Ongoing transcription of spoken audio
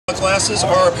Classes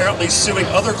are apparently suing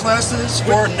other classes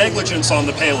for negligence on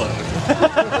the payload.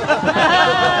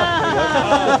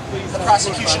 The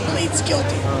prosecution pleads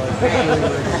guilty.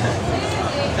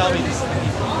 Go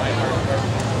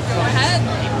ahead.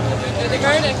 Do the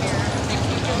verdict.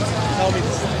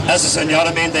 As a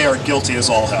Zenyatta main, they are guilty as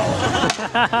all hell.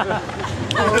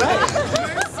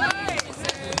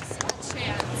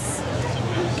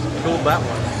 Pulled that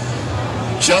one.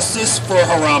 Justice for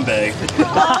Harambe.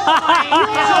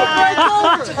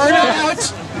 Turnabout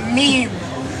meme.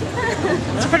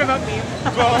 Turnabout meme.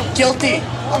 Guilty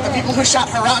of the people who shot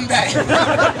Harambe.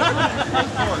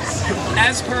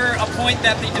 As per a point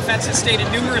that the defense has stated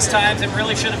numerous times and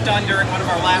really should have done during one of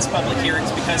our last public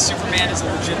hearings, because Superman is a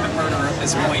legitimate murderer at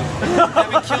this point,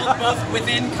 having killed both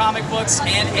within comic books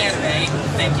and anime.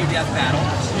 Thank you, Death Battle.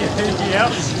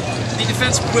 Yep. The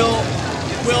defense will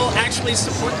actually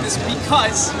support this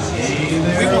because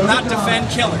we will not defend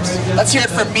killers. Let's hear it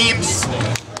for memes.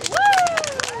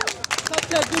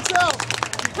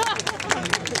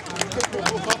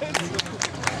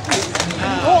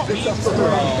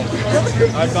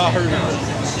 I got her now.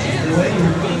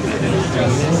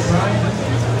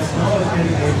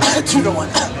 2-1.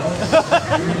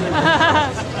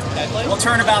 We'll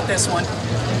turn about this one.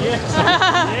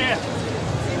 Yeah.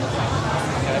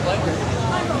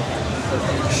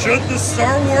 Should the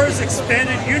Star Wars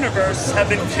expanded universe have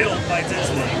been killed by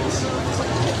Disney?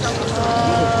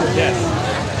 Yes.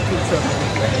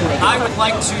 I would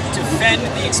like to defend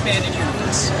the expanded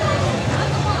universe.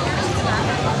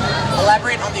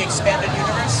 Elaborate on the expanded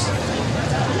universe.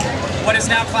 What is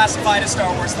now classified as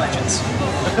Star Wars Legends. Do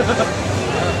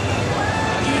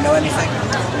you know anything?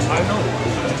 I know.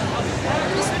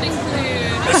 This would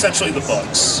include Essentially the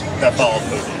books that followed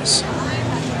movies.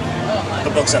 The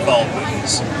books that followed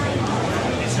movies.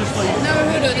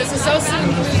 Naruto. This is also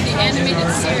include the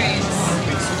animated series.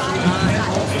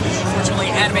 Unfortunately,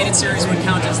 animated series would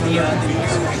count as the new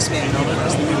expanded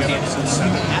universe, the new canon.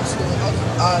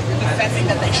 You're defending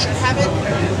that they should have it?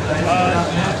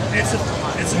 It's a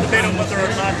debate on whether or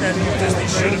not that Disney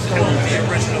should have killed the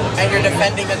original. And you're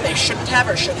defending that they shouldn't have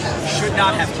or should have? Should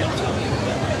not have killed.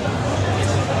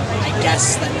 I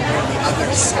guess then you're on the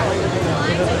other side.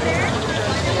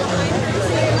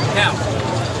 Now,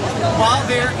 while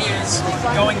there is,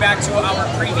 going back to our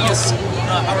previous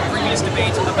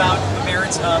debate about the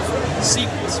merits of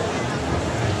sequels,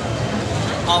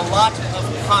 a lot of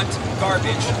hot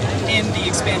garbage in the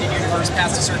expanded universe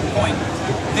past a certain point.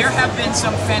 There have been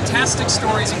some fantastic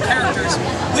stories and characters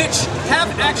which have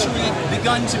actually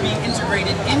begun to be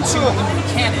integrated into the movie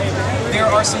canon. There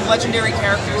are some legendary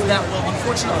characters that will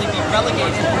unfortunately be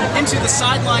relegated into the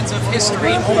sidelines of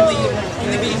history, only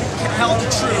being held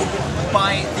true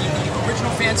by the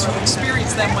original fans who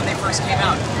experienced them when they first came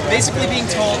out. Basically being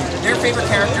told their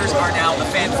favorite characters are now the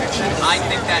fan fiction. I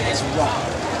think that is wrong.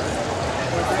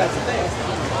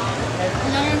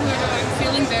 Naruto, I'm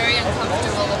feeling very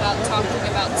uncomfortable about talking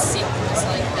about sequels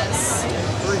like this.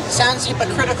 Sounds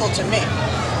hypocritical to me.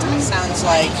 It sounds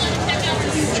like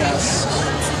you just...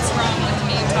 What's wrong with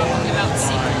me talking about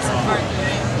sequels and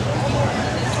arguing?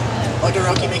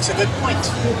 Odoroki makes a good point.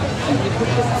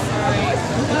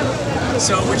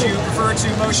 So would you prefer to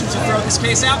motion to throw this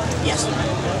case out? Yes.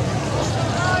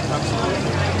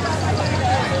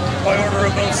 By order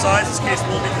of both sides, this case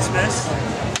will be dismissed.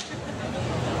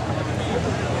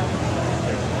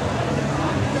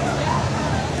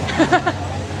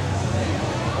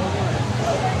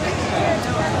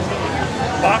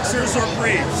 Boxers or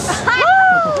briefs?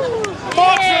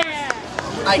 Boxers!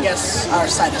 I guess our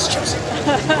side is chosen.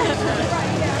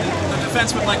 The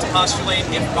defense would like to postulate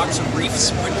if boxer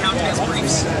briefs would count as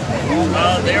briefs.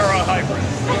 They are a hybrid.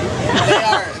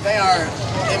 They are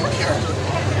impure.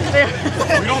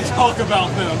 We don't talk about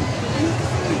them.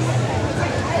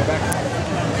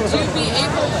 Would you be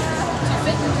able to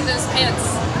fit into those pants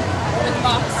with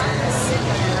boxers?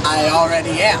 I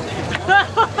already am.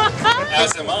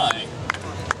 As am I.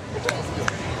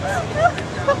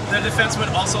 The defense would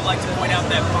also like to point out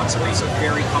that boxer briefs are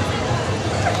very comfortable.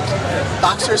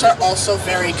 Boxers are also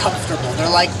very comfortable. They're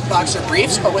like boxer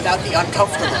briefs, but without the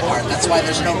uncomfortable part. That's why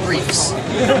there's no briefs.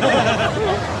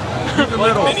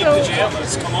 Like mini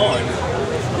pajamas, come on.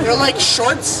 They're like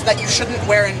shorts that you shouldn't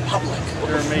wear in public.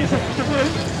 They're amazing.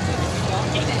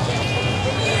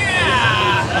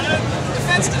 Yeah!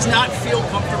 Defense does not feel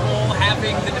comfortable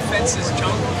having the defense's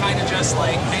junk kind of just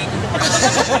like hanging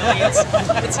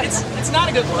around. It's not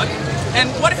a good look. And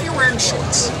what if you're wearing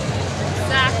shorts?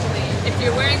 Exactly. If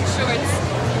you're wearing shorts,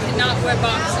 you cannot wear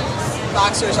boxers.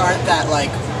 Boxers aren't that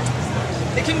like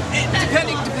It can,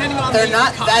 depending on They're the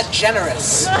not cut. that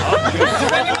generous.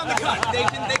 Depending on the cut, they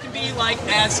can be like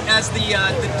as the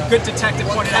good detective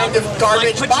What pointed kind out, of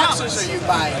garbage like boxers pajamas. are you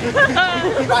buying?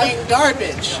 You're buying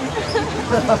garbage.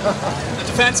 The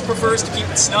defense prefers to keep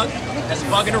it snug as a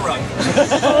bug in a rug.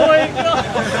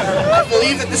 I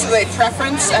believe that this is a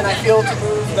preference, and I feel to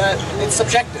move that it's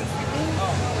subjective.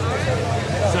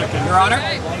 Your Honor.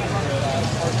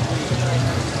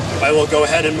 I will go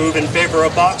ahead and move in favor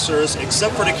of boxers,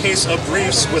 except for the case of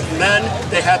briefs with men.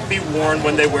 They have to be worn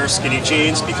when they wear skinny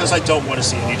jeans because I don't want to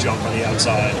see any junk on the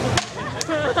outside.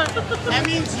 That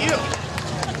means you.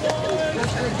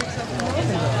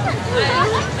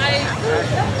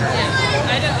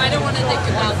 I don't want to think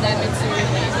about that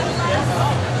materially.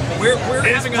 We're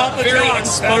having a very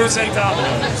exposing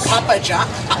Dominoes. Papa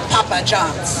John's. Papa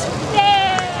John's.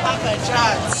 Papa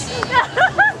John's.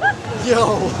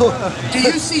 Yo. Do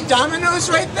you see Dominoes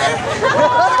right there?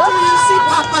 Or do you see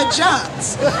Papa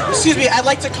John's? Excuse me, I'd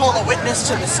like to call a witness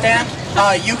to the stand.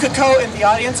 Yukiko in the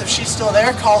audience, if she's still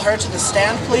there, call her to the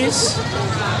stand, please.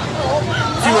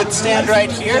 If you would stand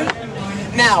right here.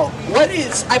 Now, what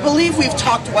is, I believe we've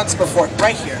talked once before,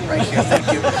 right here,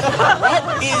 thank you.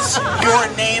 What is your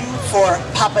name for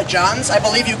Papa John's? I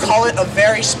believe you call it a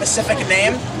very specific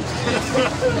name.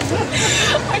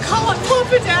 I call it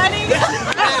Papa Daddy.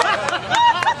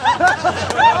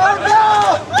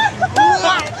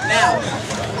 Now,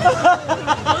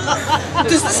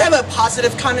 does this have a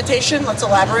positive connotation? Let's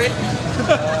elaborate.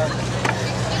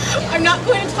 I'm not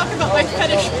going to talk about my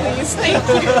fetish, please. Thank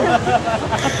you.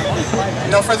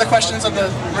 No further questions on the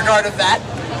regard of that.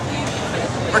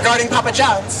 Regarding Papa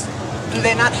John's, do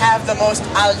they not have the most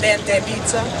al dente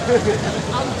pizza?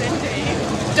 Al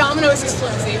dente. Dominoes is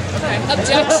flimsy. Okay.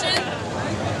 Objection.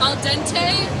 Al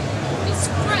dente is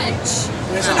French.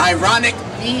 There's an ironic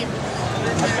meme.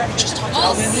 We just talked about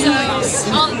Also,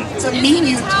 it's a is meme it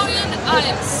you. Italian?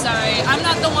 I'm sorry. I'm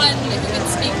not the one who can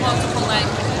speak multiple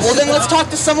languages. Well, then let's talk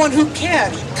to someone who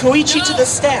can. Koichi to the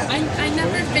stand. I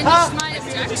never finished my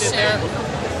objection.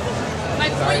 My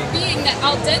point being that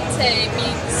al dente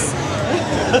means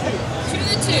to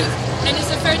the tooth, and is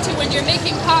referred to when you're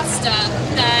making pasta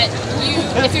that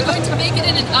if you're going to make it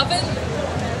in an oven,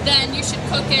 then you should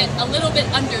cook it a little bit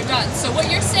underdone. So what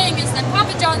you're saying is that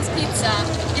Papa John's pizza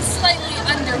is slightly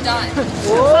underdone.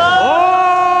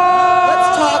 Let's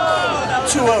talk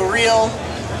to a real,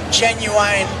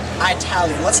 genuine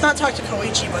Italian. Let's not talk to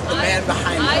Koichi, but the man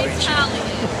behind Koichi. Italian.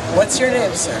 What's your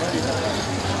name, sir?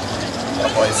 Oh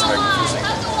boy, it's very confusing.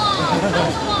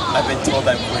 I've been told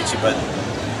I'm Koichi, but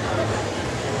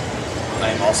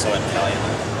I'm also Italian.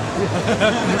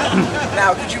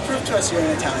 Now, could you prove to us you're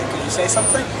an Italian? Could you say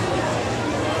something?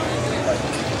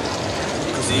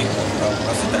 Così,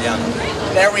 sono italiano.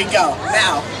 There we go.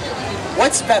 Now,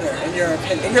 what's better, in your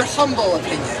opinion, in your humble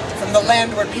opinion, from the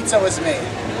land where pizza was made?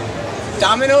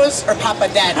 Dominoes or Papa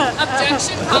Daddy?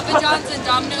 Objection, Papa John's and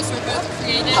Domino's were both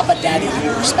created. Papa Daddy,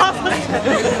 you respect it.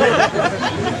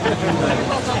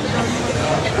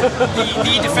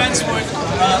 The defense would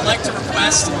like to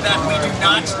request that we do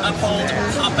not uphold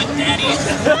Papa Daddy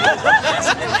as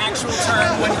an actual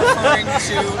term when referring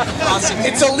to the prosecution.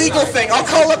 It's a legal thing. I'll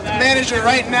call up the manager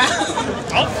right now.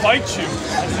 I'll fight you.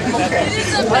 It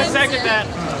is offensive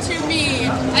to me,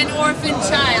 an orphan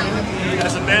child.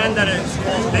 As a man that is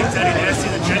called Big Daddy Nasty,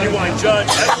 the genuine judge,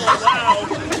 I will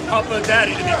allow Papa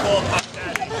Daddy to be called Papa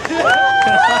Daddy.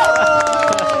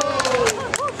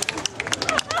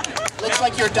 Looks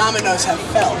like your dominoes have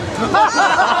fell.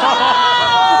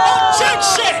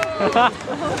 Objection!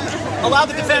 Allow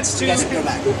the defense to You guys can go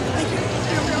back. Thank you.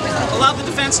 allow the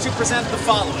defense to present the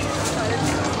following.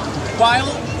 While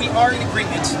we are in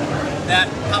agreement that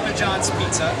Papa John's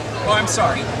Pizza,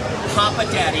 Papa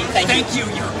Daddy, thank you,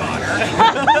 Your Honor.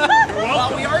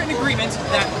 While we are in agreement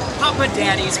that Papa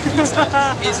Daddy's Pizza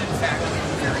is in fact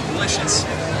very delicious,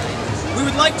 we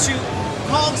would like to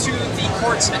call to the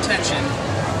court's attention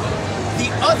the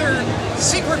other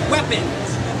secret weapon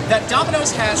that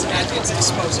Domino's has at its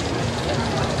disposal.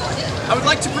 I would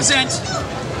like to present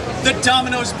the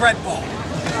Domino's bread ball.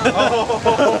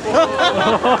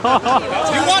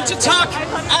 You want to talk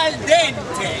al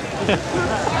dente?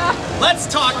 Let's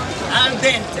talk al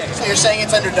dente. So you're saying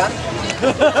it's underdone? Do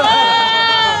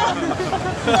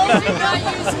not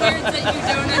use words that you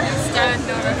don't understand,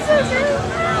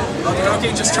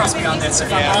 Okay, just trust me on this.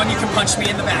 If I'm wrong, you can punch me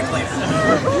in the back later.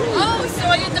 Oh, so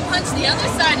I get to punch the other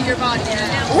side of your body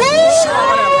now. Sure,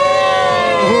 whatever.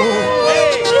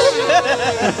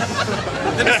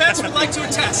 The defense would like to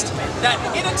attest that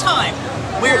in a time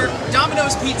where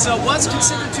Domino's Pizza was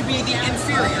considered to be the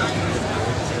inferior,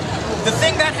 The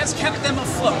thing that has kept them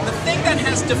afloat, the thing that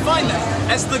has defined them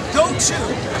as the go-to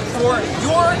for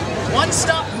your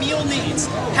one-stop meal needs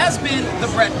has been the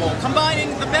bread bowl, combining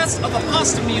the best of a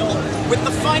pasta meal with the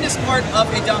finest part of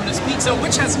a Domino's pizza,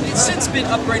 which has since been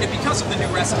upgraded because of the new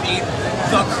recipe,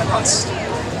 the crust.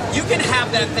 You can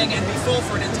have that thing and be full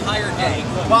for an entire day.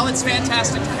 While it's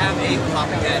fantastic to have a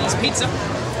Papa Daddy's pizza,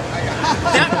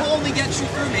 that will only get you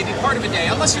through maybe part of a day,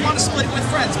 unless you want to split it with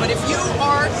friends. But if you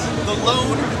are the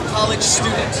lone college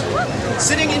student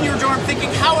sitting in your dorm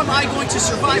thinking, how am I going to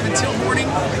survive until morning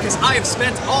because I have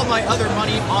spent all my other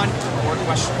money on more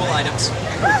questionable items,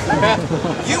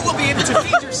 you will be able to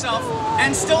feed yourself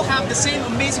and still have the same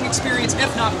amazing experience,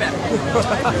 if not better.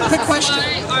 Quick question.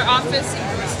 Our office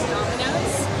includes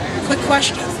Dominoes. Quick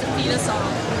question. To feed us all.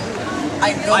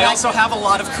 I also have a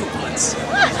lot of coupons. A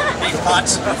lot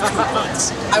of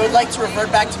coupons. I would like to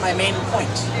revert back to my main point.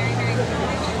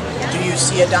 Do you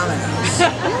see a Domino's?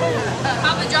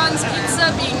 Papa John's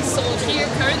pizza being sold here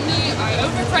currently are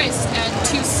overpriced and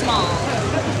too small.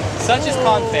 Such is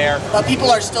unfair. But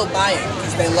people are still buying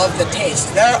because they love the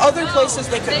taste. There are other places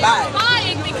they could buy. They are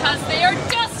buying because they are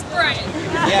desperate.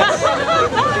 Yes.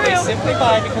 They simply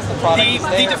buy because the product is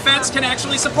there. The defense can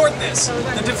actually support this.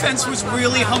 The defense was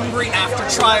really hungry after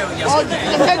trial yesterday.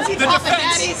 The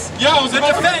defense, because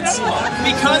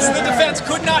the defense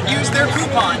could not use their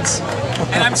coupons.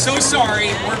 And I'm so sorry,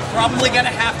 we're probably going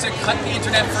to have to cut the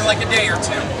internet for like a day or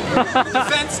two. The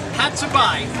defense had to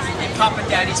buy a Papa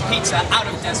Daddy's pizza out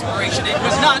of desperation. It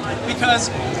was not because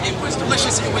it was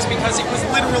delicious, it was because it was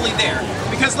literally there.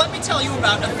 Because let me tell you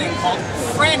about a thing called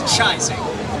franchising.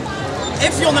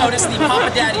 If you'll notice, the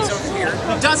Papa Daddy's over here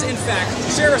does in fact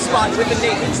share a spot with the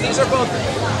Nathan's. These are both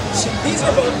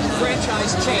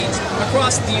franchise chains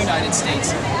across the United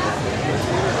States.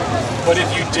 But if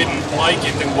you didn't like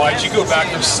it, then why'd you go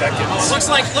back for seconds? Looks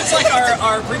like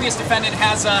our previous defendant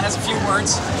has a few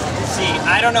words. See,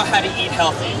 I don't know how to eat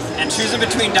healthy, and choosing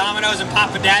between Domino's and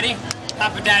Papa Daddy,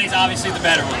 Papa Daddy's obviously the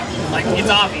better one. Like, it's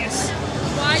obvious.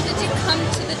 Why did you come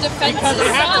to the defense's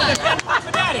side?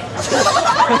 Papa Daddy.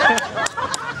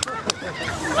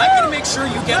 I'm going to make sure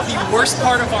you get the worst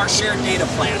part of our shared data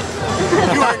plan.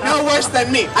 You are no worse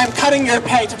than me. I'm cutting your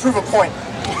pay to prove a point.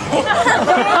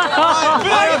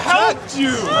 I helped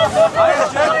you!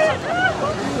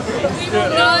 We will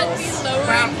not be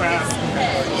lowering his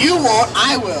pay. You won't,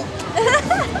 I will.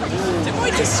 Didn't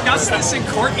we discuss this in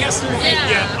court yesterday?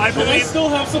 Yeah. I believe I still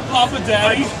have some Papa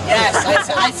Daddy. Yes,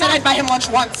 I said I'd buy him lunch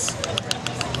once.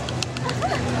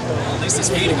 At least he's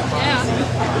hating him.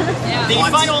 Yeah. The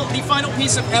final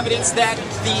piece of evidence that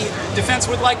the defense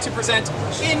would like to present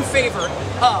in favor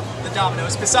of the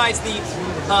Domino's, besides the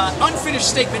unfinished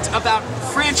statement about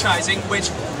franchising,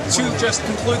 which, to just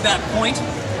conclude that point,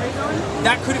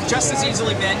 that could have just as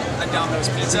easily been a Domino's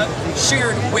pizza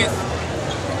shared with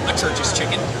a Church's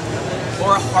Chicken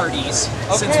or a Hardee's,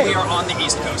 since we are on the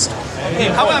East Coast.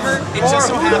 However, it just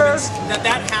so happens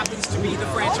that happens to be the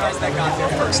franchise that got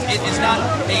there first. It is not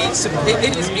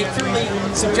it is a purely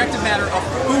subjective matter of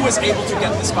who was able to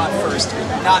get the spot first,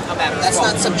 not a matter of That's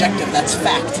quality. not subjective, that's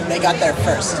fact. They got there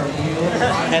first.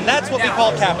 And that's what we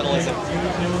call capitalism.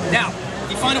 Now,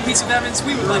 the final piece of evidence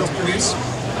we would like to produce,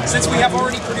 since we have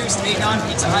already produced a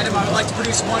non-pizza item, I would like to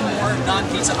produce one more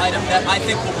non-pizza item that I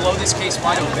think will blow this case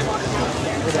wide open.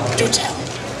 Do tell.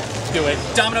 Do it.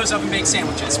 Domino's oven baked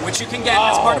sandwiches, which you can get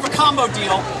as part of a combo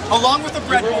deal, along with a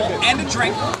bread bowl and a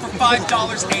drink for $5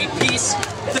 a piece.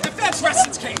 The defense rests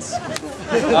its case.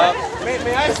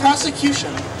 The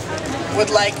prosecution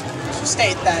would like to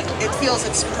state that it feels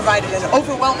it's provided an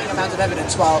overwhelming amount of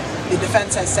evidence, while the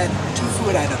defense has said 2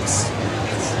 food items.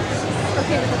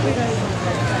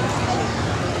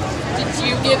 Did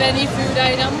you give any food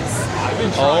items? I've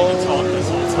been trying to talk this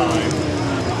whole time.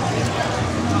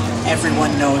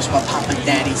 Everyone knows what Papa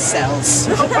Daddy sells.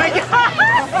 The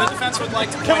defense would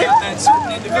like to point out that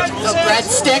certain individuals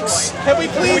Breadsticks. Can we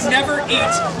who please? would never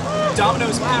eat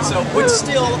Domino's pizza would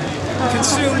still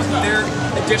consume their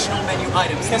additional menu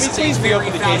items. Can we This is a please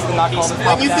very reopen the case and not valuable call piece them of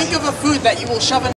Papa When you evidence. think of a food that you will shove in